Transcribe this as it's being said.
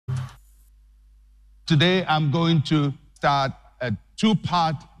Today I'm going to start a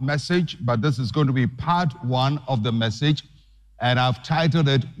two-part message, but this is going to be part one of the message, and I've titled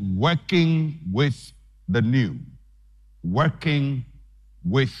it, Working with the New. Working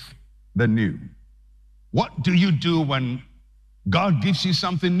with the New. What do you do when God gives you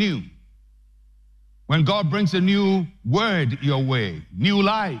something new? When God brings a new word your way, new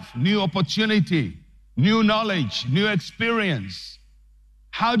life, new opportunity, new knowledge, new experience,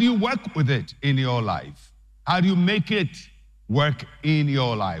 how do you work with it in your life? How do you make it work in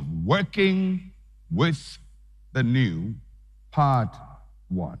your life? Working with the new, part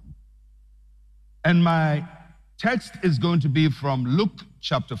one. And my text is going to be from Luke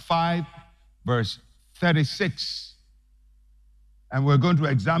chapter 5, verse 36. And we're going to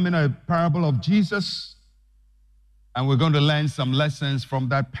examine a parable of Jesus, and we're going to learn some lessons from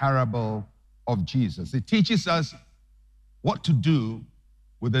that parable of Jesus. It teaches us what to do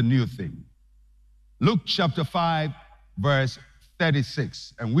with a new thing. Luke chapter 5, verse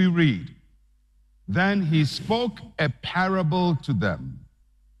 36, and we read, "Then he spoke a parable to them.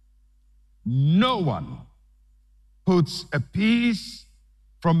 No one puts a piece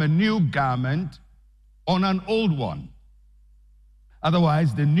from a new garment on an old one.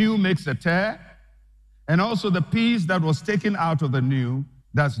 Otherwise, the new makes a tear, and also the piece that was taken out of the new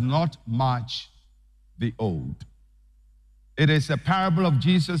does not match the old." It is a parable of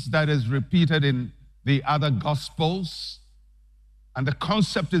Jesus that is repeated in the other Gospels, and the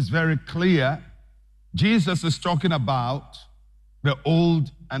concept is very clear. Jesus is talking about the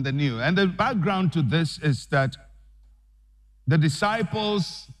old and the new. And the background to this is that the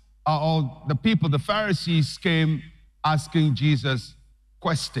disciples, or the people, the Pharisees, came asking Jesus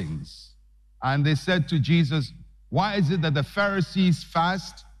questions. And they said to Jesus, "Why is it that the Pharisees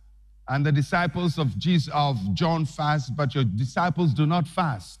fast and the disciples of John fast, but your disciples do not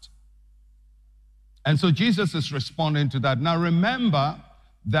fast?" And so Jesus is responding to that. Now remember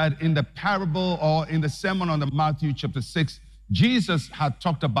that in the parable, or in the sermon on the Matthew chapter 6, Jesus had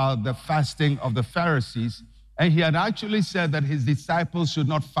talked about the fasting of the Pharisees, and he had actually said that his disciples should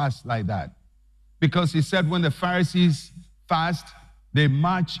not fast like that. Because he said when the Pharisees fast, they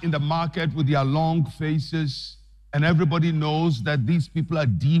march in the market with their long faces, and everybody knows that these people are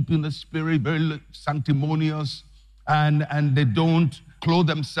deep in the spirit, very sanctimonious, and they don't clothe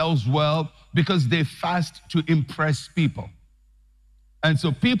themselves well because they fast to impress people. And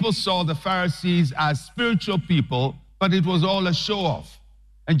so people saw the Pharisees as spiritual people, but it was all a show-off.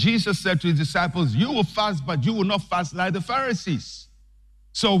 And Jesus said to his disciples, "You will fast, but you will not fast like the Pharisees."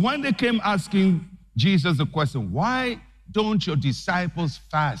 So when they came asking Jesus the question, "Why don't your disciples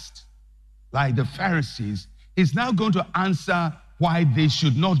fast like the Pharisees?" He's now going to answer why they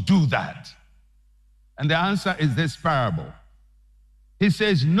should not do that. And the answer is this parable. He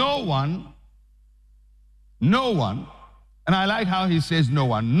says, no one, and I like how he says no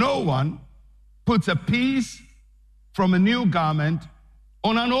one puts a piece from a new garment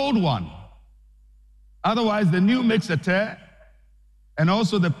on an old one. Otherwise, the new makes a tear, and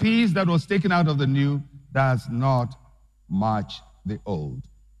also the piece that was taken out of the new does not match the old.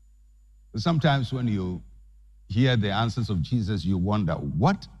 Sometimes when you hear the answers of Jesus, you wonder,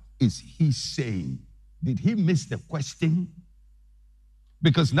 what is he saying? Did he miss the question?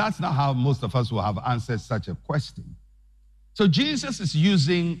 Because that's not how most of us will have answered such a question. So Jesus is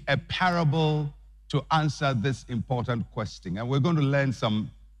using a parable to answer this important question, and we're going to learn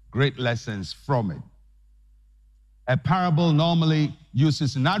some great lessons from it. A parable normally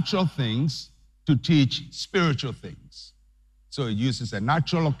uses natural things to teach spiritual things. So it uses a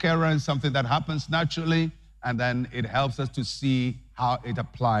natural occurrence, something that happens naturally, and then it helps us to see how it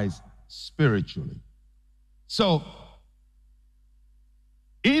applies spiritually. So,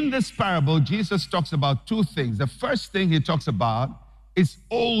 in this parable, Jesus talks about two things. The first thing he talks about is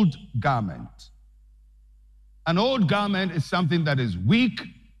old garment. An old garment is something that is weak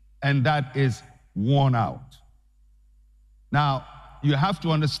and that is worn out. Now, you have to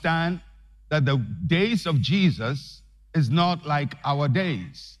understand that the days of Jesus is not like our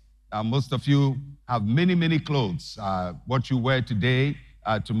days. Most of you have many, many clothes. What you wear today,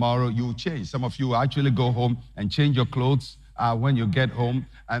 tomorrow you will change. Some of you actually go home and change your clothes when you get home,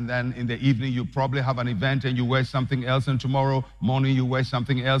 and then in the evening you probably have an event and you wear something else, and tomorrow morning you wear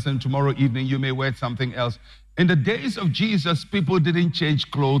something else, and tomorrow evening you may wear something else. In the days of Jesus, people didn't change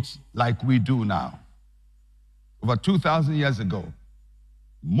clothes like we do now. Over 2,000 years ago,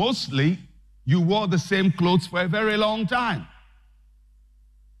 mostly you wore the same clothes for a very long time.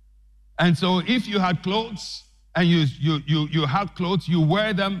 And so if you had clothes, and you have clothes, you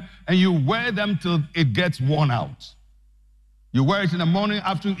wear them, and you wear them till it gets worn out. You wear it in the morning,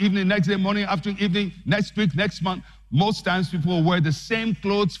 afternoon, evening, next day, morning, afternoon, evening, next week, next month. Most times people wear the same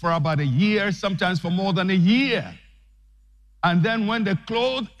clothes for about a year, sometimes for more than a year. And then when the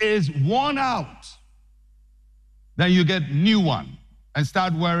cloth is worn out, then you get new one and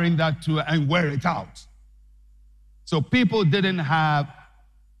start wearing that too and wear it out. So people didn't have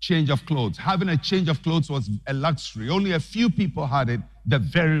change of clothes. Having a change of clothes was a luxury. Only a few people had it, the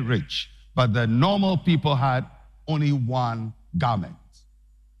very rich. But the normal people had only one garment.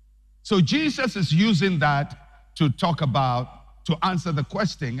 So Jesus is using that to talk about, to answer the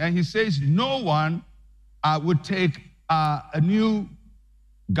question. And he says no one would take a new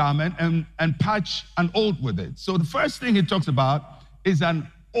garment and patch an old with it. So the first thing he talks about is an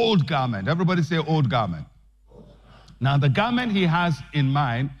old garment. Everybody say old garment. Now the garment he has in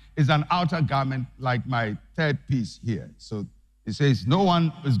mind is an outer garment like my third piece here. So he says no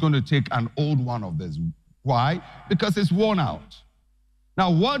one is going to take an old one of this. Why? Because it's worn out.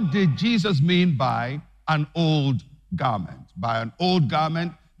 Now what did Jesus mean by an old garment? By an old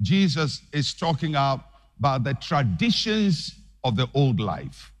garment, Jesus is talking about the traditions of the old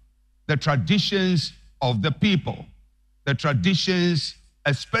life, the traditions of the people, the traditions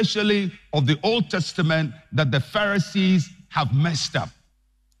especially of the Old Testament that the Pharisees have messed up.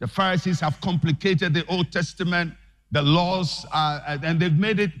 The Pharisees have complicated the Old Testament, the laws, and they've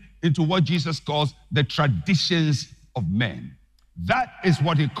made it into what Jesus calls the traditions of men. That is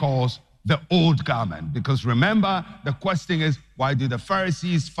what he calls the old garment. Because remember, the question is, why do the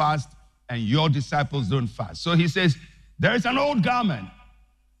Pharisees fast and your disciples don't fast? So he says, there is an old garment.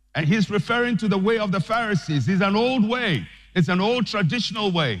 And he's referring to the way of the Pharisees. It's an old way. It's an old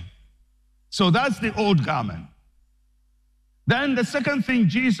traditional way. So that's the old garment. Then the second thing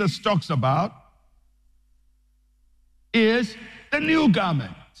Jesus talks about is the new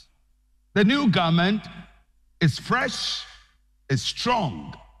garment. The new garment is fresh, is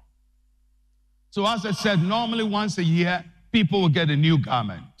strong. So as I said, normally once a year, people will get a new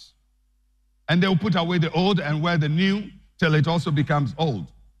garment. And they'll put away the old and wear the new till it also becomes old.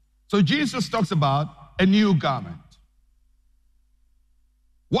 So Jesus talks about a new garment.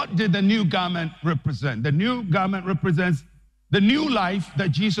 What did the new garment represent? The new garment represents the new life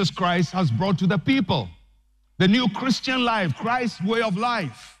that Jesus Christ has brought to the people. The new Christian life, Christ's way of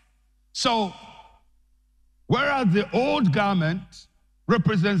life. So, whereas the old garment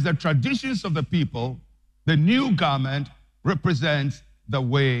represents the traditions of the people, the new garment represents the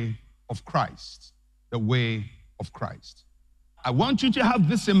way of Christ. The way of Christ. I want you to have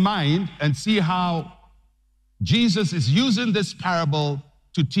this in mind and see how Jesus is using this parable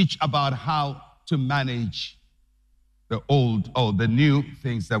to teach about how to manage the old or the new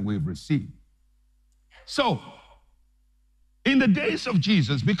things that we've received. So, in the days of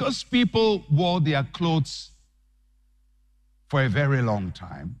Jesus, because people wore their clothes for a very long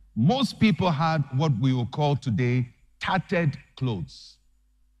time, most people had what we will call today tattered clothes.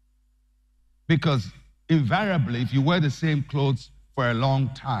 Because invariably, if you wear the same clothes for a long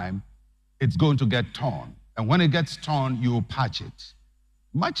time, it's going to get torn. And when it gets torn, you will patch it.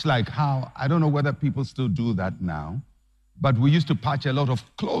 Much like how, I don't know whether people still do that now, but we used to patch a lot of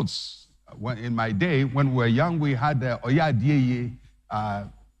clothes. In my day, when we were young, we had the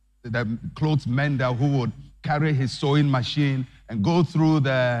clothes mender who would carry his sewing machine and go through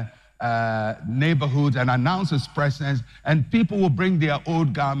the neighborhood and announce his presence, and people would bring their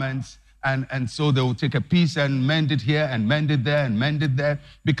old garments, and so they would take a piece and mend it here and mend it there and mend it there,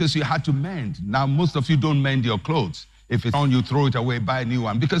 because you had to mend. Now, most of you don't mend your clothes. If it's on, you throw it away, buy a new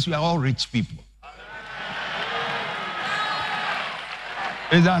one, because we are all rich people.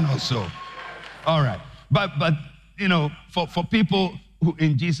 Is that not so? All right. But you know, for people who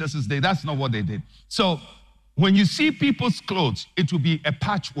in Jesus' day, that's not what they did. So when you see people's clothes, it will be a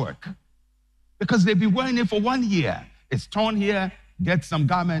patchwork, because they've been wearing it for 1 year. It's torn here, get some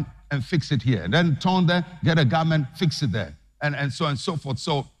garment and fix it here. And then torn there, get a garment, fix it there. And so on and so forth.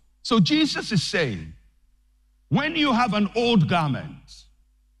 So Jesus is saying, when you have an old garment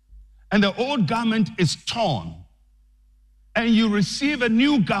and the old garment is torn and you receive a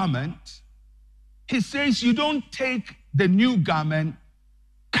new garment, he says you don't take the new garment,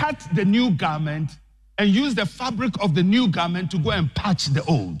 cut the new garment, and use the fabric of the new garment to go and patch the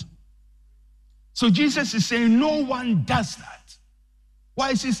old. So Jesus is saying no one does that.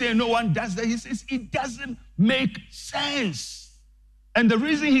 Why is he saying no one does that? He says it doesn't make sense. And the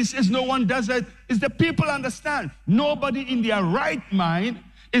reason he says no one does that is the people understand. Nobody in their right mind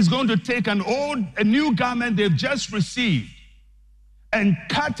is going to take a new garment they've just received and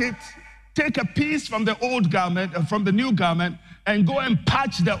cut it, take a piece from the old garment, from the new garment, and go and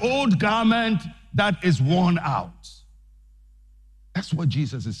patch the old garment that is worn out. That's what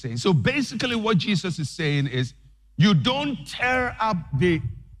Jesus is saying. So basically what Jesus is saying is, you don't tear up the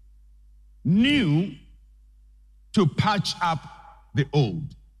new to patch up the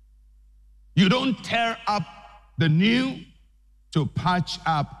old. You don't tear up the new to patch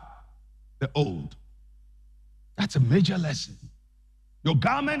up the old. That's a major lesson. Your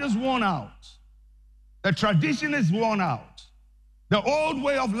garment is worn out. The tradition is worn out. The old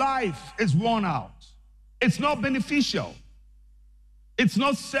way of life is worn out. It's not beneficial. It's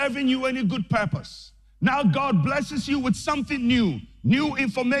not serving you any good purpose. Now God blesses you with something new, new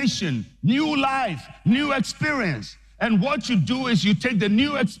information, new life, new experience. And what you do is you take the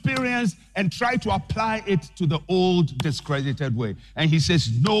new experience and try to apply it to the old discredited way. And he says,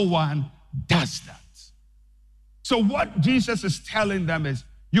 no one does that. So what Jesus is telling them is,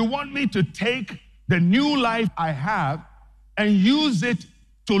 you want me to take the new life I have and use it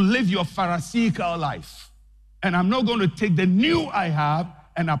to live your Pharisaical life. And I'm not going to take the new I have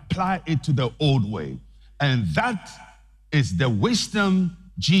and apply it to the old way. And that is the wisdom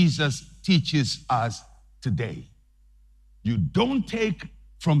Jesus teaches us today. You don't take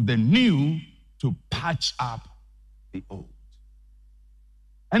from the new to patch up the old.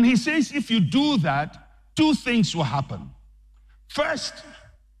 And he says if you do that, two things will happen. First,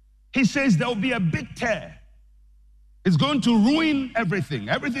 he says there will be a big tear. It's going to ruin everything.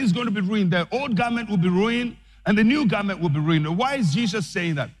 Everything is going to be ruined. The old garment will be ruined and the new garment will be ruined. Why is Jesus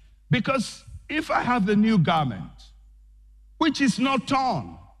saying that? Because if I have the new garment, which is not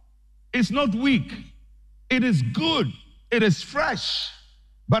torn, it's not weak, it is good, it is fresh,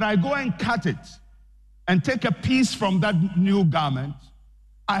 but I go and cut it and take a piece from that new garment,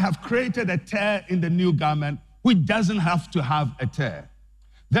 I have created a tear in the new garment which doesn't have to have a tear.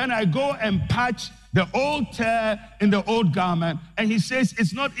 Then I go and patch the old tear in the old garment, and he says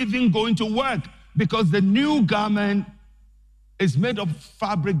it's not even going to work because the new garment is made of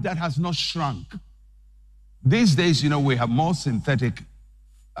fabric that has not shrunk. These days, we have more synthetic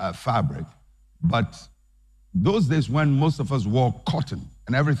fabric, but those days when most of us wore cotton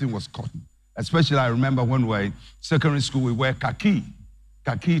and everything was cotton, especially I remember when we were in secondary school, we wear khaki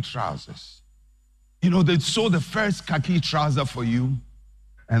trousers. They sew the first khaki trouser for you,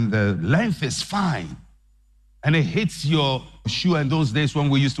 and the length is fine, and it hits your shoe. And those days when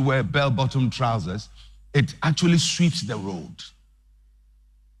we used to wear bell-bottom trousers, it actually sweeps the road.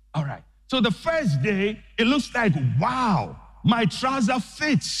 All right. So the first day, it looks like, wow, my trouser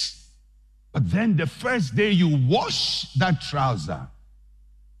fits. But then the first day you wash that trouser,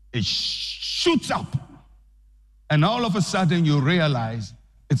 it shoots up. And all of a sudden you realize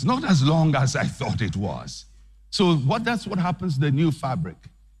it's not as long as I thought it was. So that's what happens to the new fabric.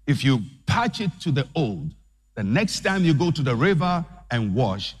 If you patch it to the old, the next time you go to the river and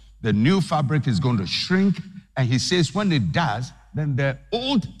wash, the new fabric is going to shrink. And he says when it does, then the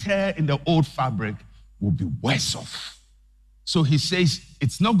old tear in the old fabric will be worse off. So he says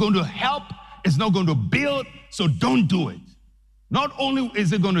it's not going to help, it's not going to build, so don't do it. Not only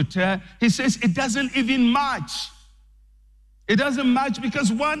is it going to tear, he says it doesn't even match. It doesn't match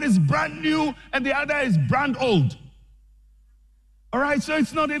because one is brand new and the other is brand old. All right, so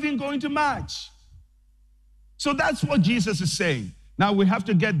it's not even going to match. So that's what Jesus is saying. Now we have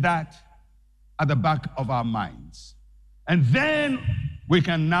to get that at the back of our minds. And then we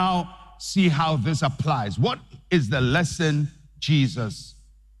can now see how this applies. What is the lesson Jesus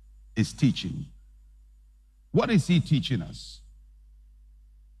is teaching? What is he teaching us?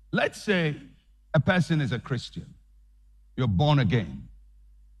 Let's say a person is a Christian. You're born again.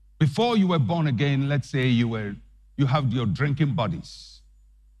 Before you were born again, let's say you have your drinking buddies.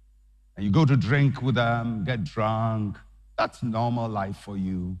 And you go to drink with them, get drunk. That's normal life for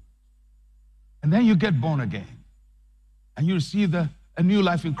you. And then you get born again. And you receive a new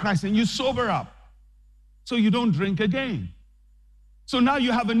life in Christ, and you sober up. So you don't drink again. So now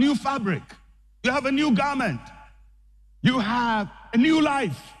you have a new fabric. You have a new garment. You have a new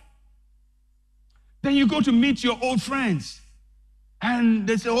life. Then you go to meet your old friends. And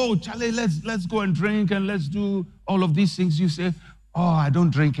they say, oh, Charlie, let's go and drink and let's do all of these things. You say, oh, I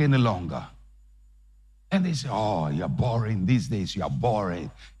don't drink any longer. And they say, oh, you're boring these days. You're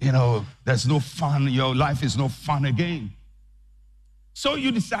boring. There's no fun. Your life is no fun again. So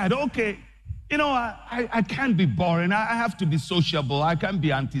you decide, okay, I can't be boring. I have to be sociable. I can't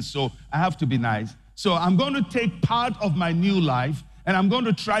be so I have to be nice. So I'm going to take part of my new life and I'm going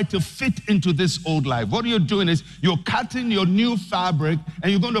to try to fit into this old life. What you're doing is you're cutting your new fabric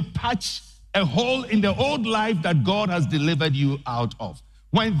and you're going to patch a hole in the old life that God has delivered you out of.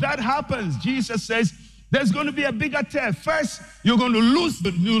 When that happens, Jesus says, there's going to be a bigger tear. First, you're going to lose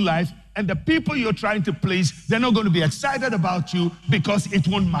the new life. and the people you're trying to please, they're not going to be excited about you because it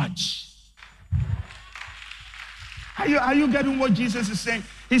won't match. Are you getting what Jesus is saying?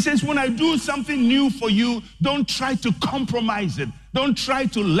 He says, when I do something new for you, don't try to compromise it. Don't try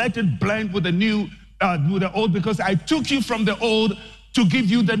to let it blend with the new, with the old, because I took you from the old to give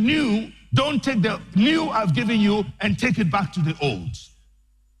you the new. Don't take the new I've given you and take it back to the old.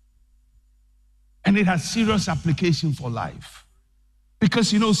 And it has serious application for life. Because,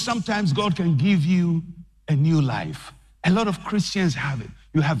 sometimes God can give you a new life. A lot of Christians have it.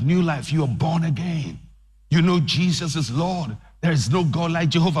 You have new life. You are born again. You know Jesus is Lord. There is no God like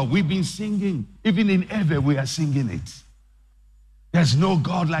Jehovah. We've been singing. Even in heaven, we are singing it. There's no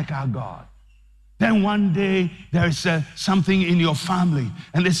God like our God. Then one day, there's something in your family.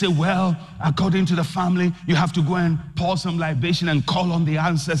 And they say, well, according to the family, you have to go and pour some libation and call on the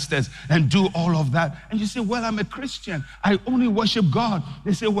ancestors and do all of that. And you say, well, I'm a Christian. I only worship God.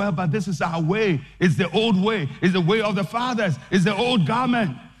 They say, well, but this is our way. It's the old way. It's the way of the fathers. It's the old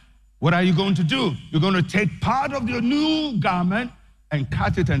garment. What are you going to do? You're going to take part of your new garment and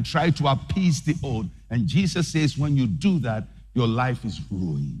cut it and try to appease the old. And Jesus says, when you do that, your life is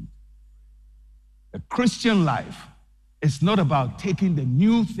ruined. The Christian life is not about taking the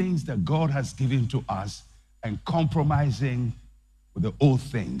new things that God has given to us and compromising with the old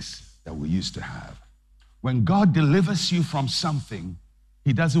things that we used to have. When God delivers you from something,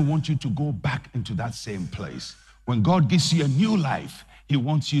 He doesn't want you to go back into that same place. When God gives you a new life, He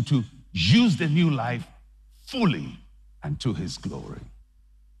wants you to use the new life fully and to His glory.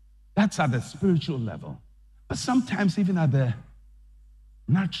 That's at the spiritual level. But sometimes even at the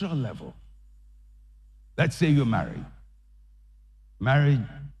natural level. Let's say you're married. Marriage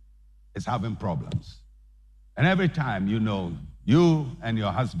is having problems. And every time, you and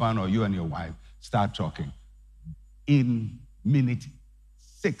your husband or you and your wife start talking, in minute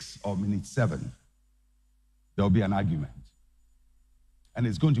 6 or minute 7, there'll be an argument. And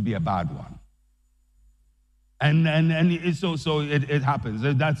it's going to be a bad one. And it happens.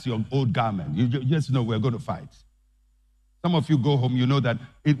 That's your old garment. You just know we're going to fight. Some of you go home, you know that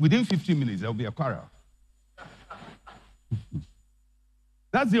within 15 minutes, there'll be a quarrel.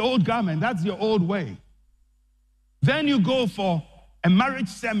 That's the old garment. That's your old way. Then you go for a marriage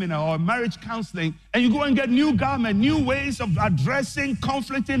seminar or marriage counseling, and you go and get new garment, new ways of addressing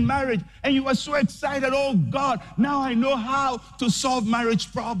conflict in marriage. And you are so excited, oh God, now I know how to solve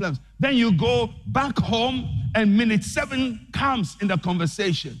marriage problems. Then you go back home, and minute 7 comes in the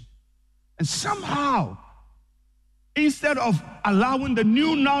conversation. And somehow, instead of allowing the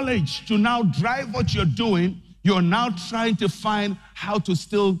new knowledge to now drive what you're doing, you're now trying to find how to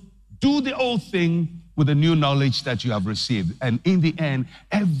still do the old thing with the new knowledge that you have received. And in the end,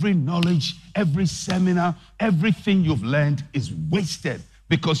 every knowledge, every seminar, everything you've learned is wasted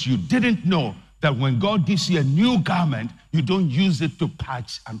because you didn't know that when God gives you a new garment, you don't use it to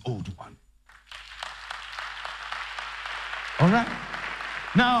patch an old one. All right?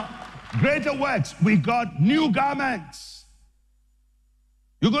 Now, greater works, we got new garments.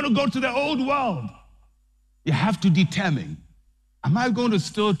 You're going to go to the old world. You have to determine, am I going to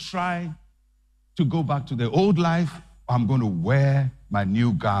still try to go back to the old life, or I'm going to wear my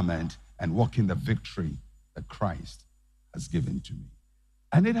new garment and walk in the victory that Christ has given to me?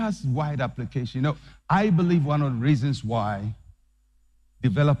 And it has wide application. I believe one of the reasons why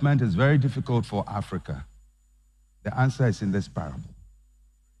development is very difficult for Africa, the answer is in this parable.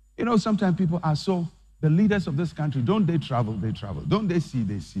 Sometimes people are the leaders of this country, don't they travel? They travel. Don't they see?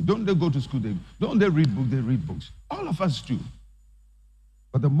 They see. Don't they go to school? Don't they read books? They read books. All of us do.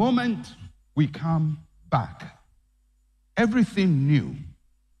 But the moment we come back, everything new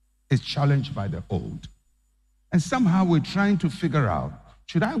is challenged by the old. And somehow we're trying to figure out,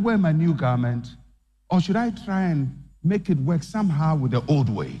 should I wear my new garment, or should I try and make it work somehow with the old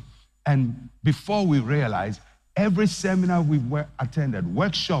way? And before we realize, every seminar we've attended,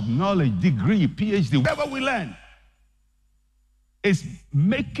 workshop, knowledge, degree, PhD, whatever we learn, is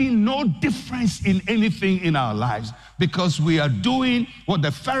making no difference in anything in our lives because we are doing what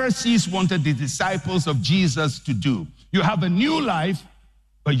the Pharisees wanted the disciples of Jesus to do. You have a new life,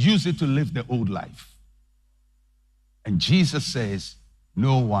 but use it to live the old life. And Jesus says,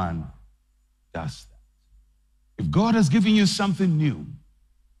 no one does that. If God has given you something new,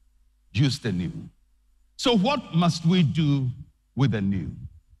 use the new. So what must we do with the new?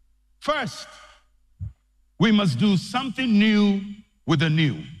 First, we must do something new with the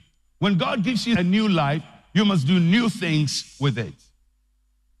new. When God gives you a new life, you must do new things with it.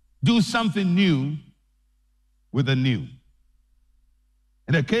 Do something new with the new.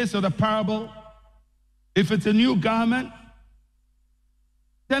 In the case of the parable, if it's a new garment,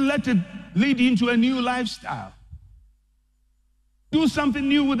 then let it lead you into a new lifestyle. Do something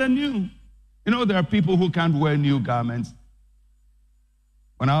new with the new. You know, there are people who can't wear new garments.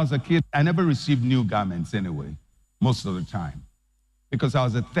 When I was a kid, I never received new garments anyway, most of the time, because I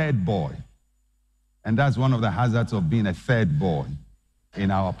was a third boy. And that's one of the hazards of being a third boy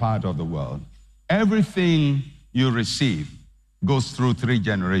in our part of the world. Everything you receive goes through 3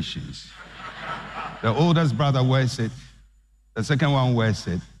 generations. The oldest brother wears it, the second one wears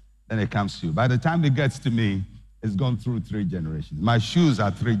it, then it comes to you. By the time it gets to me, it's gone through 3 generations. My shoes are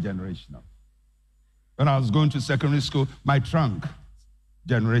 3 generational. When I was going to secondary school, my trunk,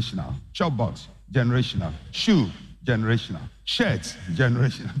 generational. Chop box, generational. Shoe, generational. Shirts,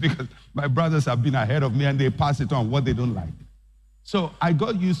 generational. Because my brothers have been ahead of me and they pass it on what they don't like. So I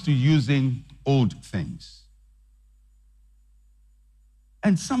got used to using old things.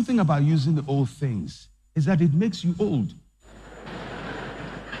 And something about using the old things is that it makes you old.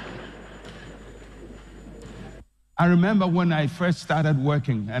 I remember when I first started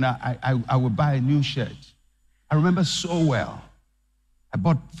working and I would buy a new shirt. I remember so well. I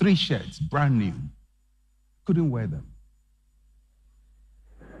bought 3 shirts, brand new. Couldn't wear them.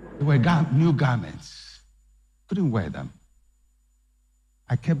 They were new garments. Couldn't wear them.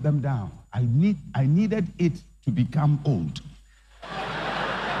 I kept them down. I needed it to become old.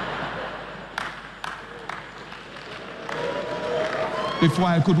 Before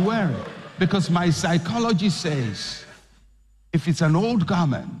I could wear it. Because my psychology says, if it's an old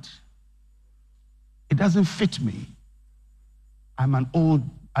garment, it doesn't fit me.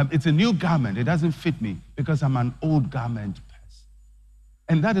 It's a new garment, it doesn't fit me because I'm an old garment person.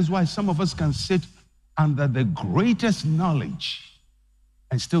 And that is why some of us can sit under the greatest knowledge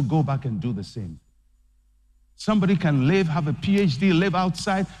and still go back and do the same. Somebody can have a PhD, live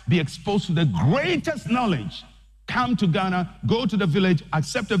outside, be exposed to the greatest knowledge, come to Ghana, go to the village,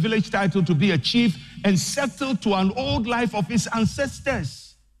 accept a village title to be a chief, and settle to an old life of his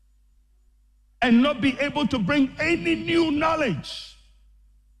ancestors, and not be able to bring any new knowledge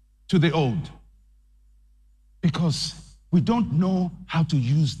to the old. Because we don't know how to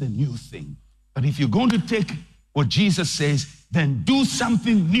use the new thing. But if you're going to take what Jesus says, then do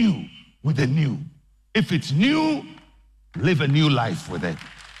something new with the new. If it's new, live a new life with it.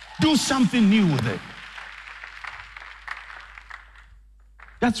 Do something new with it.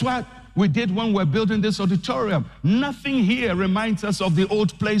 That's what we did when we're building this auditorium. Nothing here reminds us of the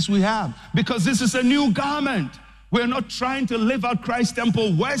old place we have, because this is a new garment. We're not trying to live out Christ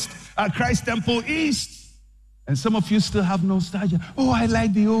Temple West or Christ Temple East. And some of you still have nostalgia. Oh, I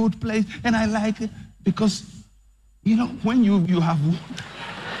like the old place and I like it. Because, you know, when you have,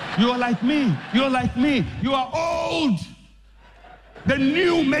 you are like me. You're like me. You are old. The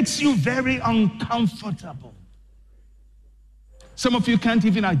new makes you very uncomfortable. Some of you can't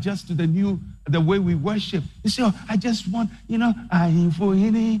even adjust to the way we worship. You say, oh, I just want, you know,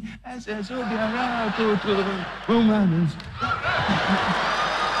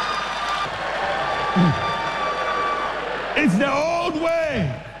 it's the old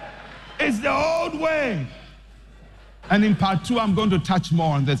way. It's the old way. And in part 2, I'm going to touch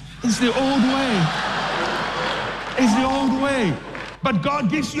more on this. It's the old way. It's the old way. But God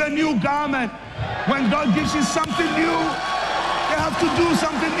gives you a new garment. When God gives you something new, you have to do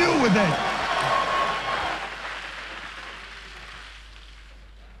something new with it.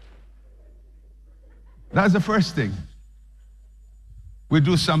 That's the first thing. We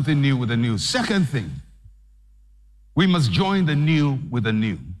do something new with the new. Second thing, we must join the new with the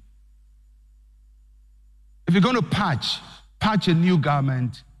new. If you're going to patch a new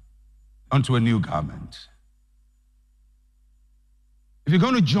garment onto a new garment. If you're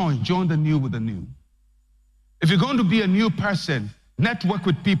going to join the new with the new. If you're going to be a new person, network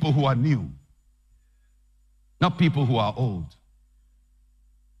with people who are new, not people who are old.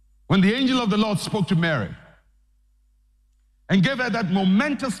 When the angel of the Lord spoke to Mary and gave her that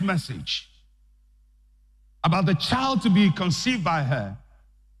momentous message about the child to be conceived by her,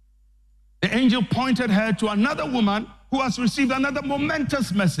 the angel pointed her to another woman who has received another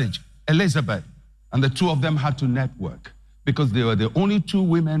momentous message, Elizabeth, and the two of them had to network. Because they were the only 2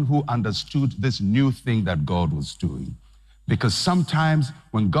 women who understood this new thing that God was doing. Because sometimes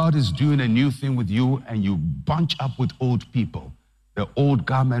when God is doing a new thing with you and you bunch up with old people, the old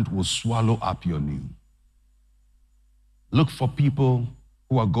garment will swallow up your new. Look for people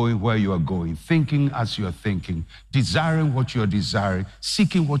who are going where you are going, thinking as you are thinking, desiring what you are desiring,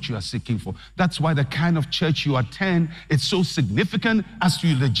 seeking what you are seeking for. That's why the kind of church you attend is so significant as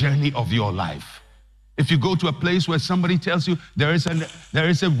to the journey of your life. If you go to a place where somebody tells you there is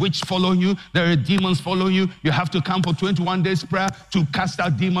a witch following you, there are demons following you, you have to come for 21 days prayer to cast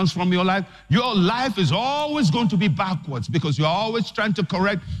out demons from your life is always going to be backwards because you're always trying to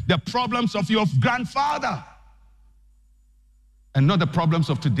correct the problems of your grandfather and not the problems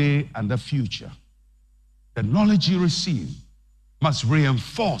of today and the future. The knowledge you receive must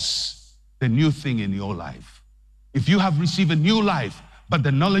reinforce the new thing in your life. If you have received a new life, but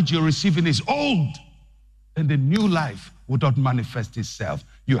the knowledge you're receiving is old, then the new life will not manifest itself.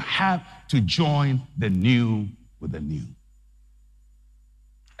 You have to join the new with the new.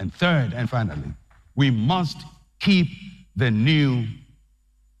 And third and finally, we must keep the new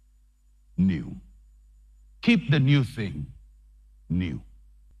new. Keep the new thing new.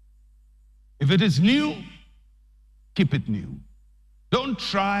 If it is new, keep it new. Don't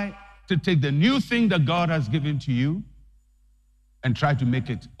try to take the new thing that God has given to you and try to make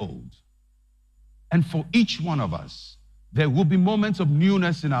it old. And for each one of us, there will be moments of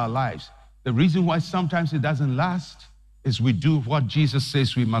newness in our lives. The reason why sometimes it doesn't last is we do what Jesus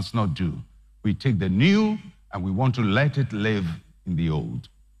says we must not do. We take the new and we want to let it live in the old.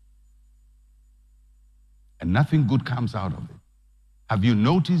 And nothing good comes out of it. Have you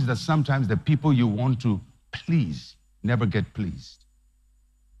noticed that sometimes the people you want to please never get pleased?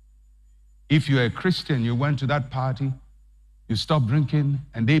 If you're a Christian, you went to that party, you stopped drinking,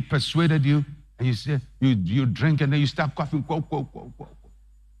 and they persuaded you, and you say, you drink, and then you start coughing, quote, quote, quote, quote.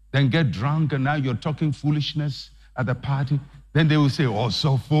 Then get drunk, and now you're talking foolishness at the party. Then they will say, oh,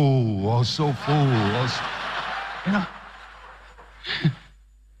 so full, oh, so full. Oh, so... You know,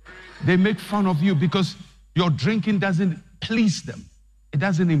 they make fun of you because your drinking doesn't please them. It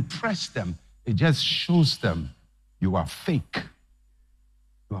doesn't impress them. It just shows them you are fake.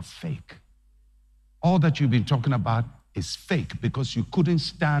 You are fake. All that you've been talking about is fake because you couldn't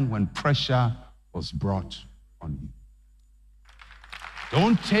stand when pressure was brought on you.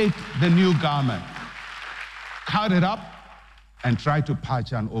 Don't take the new garment, cut it up, and try to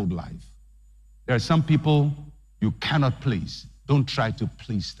patch an old life. There are some people you cannot please. Don't try to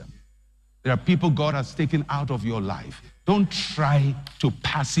please them. There are people God has taken out of your life. Don't try to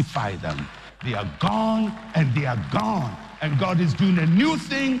pacify them. They are gone and they are gone. And God is doing a new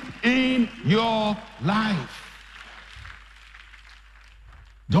thing in your life.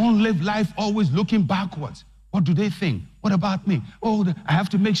 Don't live life always looking backwards. What do they think? What about me? Oh, I have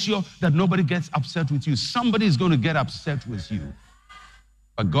to make sure that nobody gets upset with you. Somebody is going to get upset with you.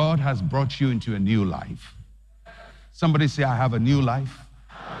 But God has brought you into a new life. Somebody say, I have a new life,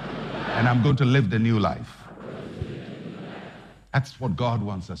 and I'm going to live the new life. That's what God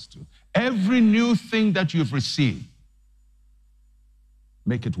wants us to. Every new thing that you've received,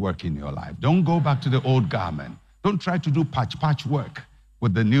 make it work in your life. Don't go back to the old garment. Don't try to do patch work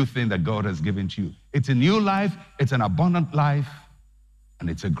with the new thing that God has given to you. It's a new life, it's an abundant life, and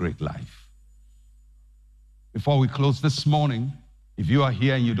it's a great life. Before we close this morning, if you are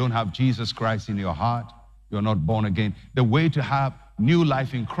here and you don't have Jesus Christ in your heart, you're not born again, the way to have new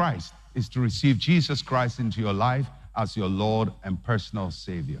life in Christ is to receive Jesus Christ into your life as your Lord and personal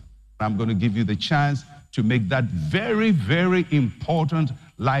Savior. I'm going to give you the chance to make that very, very important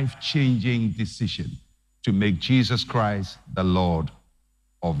life-changing decision to make Jesus Christ the Lord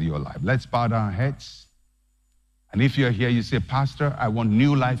of your life. Let's bow down our heads. And if you're here, you say, Pastor, I want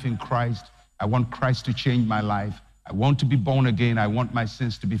new life in Christ. I want Christ to change my life. I want to be born again. I want my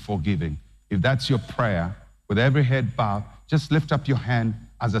sins to be forgiven. If that's your prayer, with every head bowed, just lift up your hand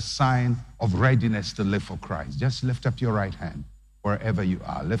as a sign of readiness to live for Christ. Just lift up your right hand wherever you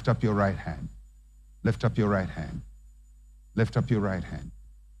are. Lift up your right hand. Lift up your right hand. Lift up your right hand.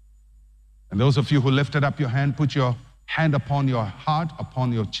 And those of you who lifted up your hand, put your hand upon your heart,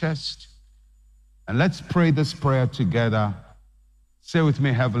 upon your chest. And let's pray this prayer together. Say with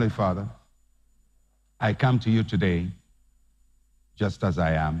me, Heavenly Father, I come to you today just as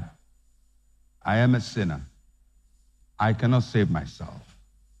I am. I am a sinner. I cannot save myself.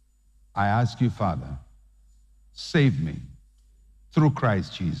 I ask you, Father, save me through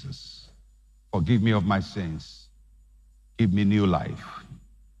Christ Jesus. Forgive me of my sins. Give me new life.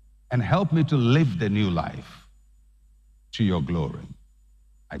 And help me to live the new life to your glory.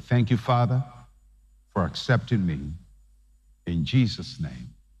 I thank you, Father, for accepting me. In Jesus'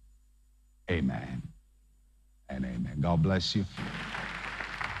 name, amen and amen. God bless you.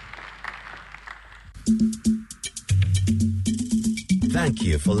 Thank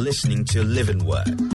you for listening to Live and Word.